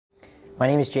My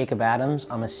name is Jacob Adams.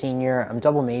 I'm a senior. I'm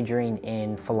double majoring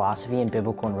in philosophy and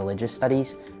biblical and religious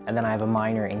studies, and then I have a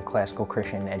minor in classical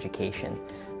Christian education.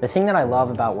 The thing that I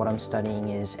love about what I'm studying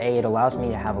is, A, it allows me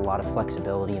to have a lot of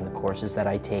flexibility in the courses that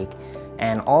I take,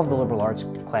 and all of the liberal arts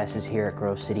classes here at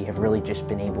Grove City have really just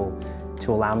been able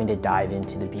to allow me to dive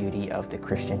into the beauty of the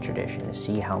Christian tradition, to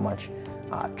see how much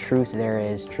truth there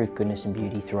is, truth, goodness, and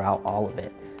beauty throughout all of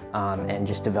it. And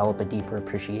just develop a deeper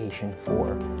appreciation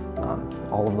for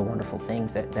all of the wonderful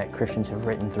things that Christians have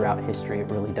written throughout history. It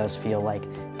really does feel like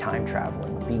time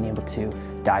traveling, being able to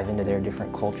dive into their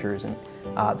different cultures and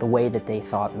the way that they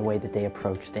thought and the way that they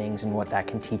approach things and what that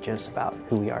can teach us about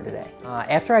who we are today.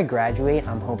 After I graduate,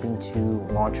 I'm hoping to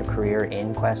launch a career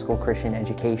in classical Christian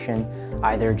education,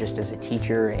 either just as a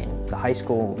teacher in the high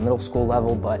school, middle school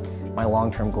level, but my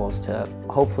long-term goal is to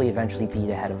hopefully eventually be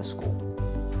the head of a school.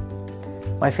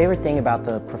 My favorite thing about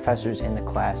the professors in the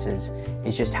classes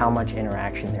is just how much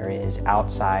interaction there is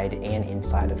outside and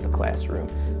inside of the classroom.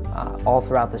 All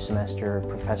throughout the semester,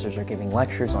 professors are giving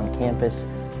lectures on campus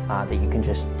that you can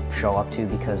just show up to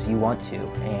because you want to,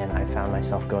 and I found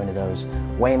myself going to those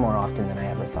way more often than I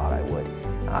ever thought I would.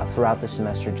 Throughout the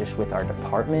semester, just with our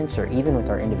departments or even with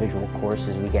our individual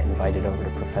courses, we get invited over to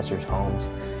professors' homes.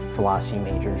 Philosophy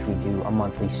majors, we do a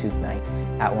monthly soup night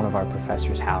at one of our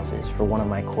professors' houses. For one of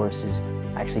my courses,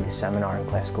 actually the seminar in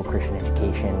classical Christian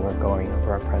education, we're going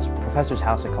over our professor's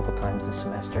house a couple times this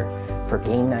semester for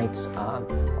game nights.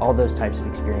 All those types of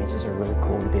experiences are really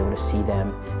cool to be able to see them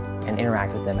and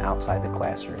interact with them outside the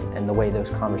classroom, and the way those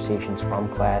conversations from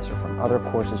class or from other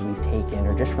courses we've taken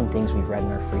or just from things we've read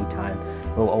in our free time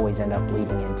will always end up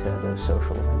leading into those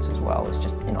social events as well. It's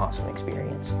just an awesome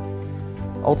experience.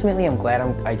 Ultimately, I'm glad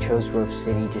I chose Grove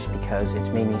City just because it's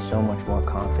made me so much more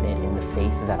confident in the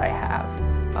faith that I have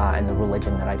and the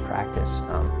religion that I practice.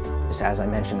 Just as I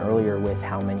mentioned earlier, with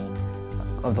how many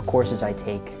of the courses I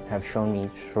take have shown me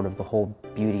sort of the whole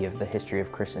beauty of the history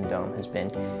of Christendom has been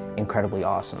incredibly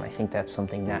awesome. I think that's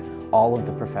something that all of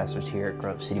the professors here at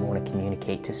Grove City want to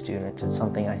communicate to students. It's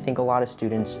something I think a lot of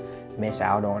students miss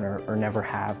out on or never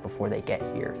have before they get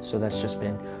here. So that's just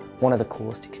been one of the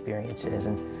coolest experiences,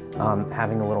 and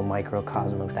having a little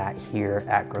microcosm of that here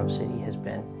at Grove City has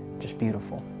been just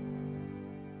beautiful.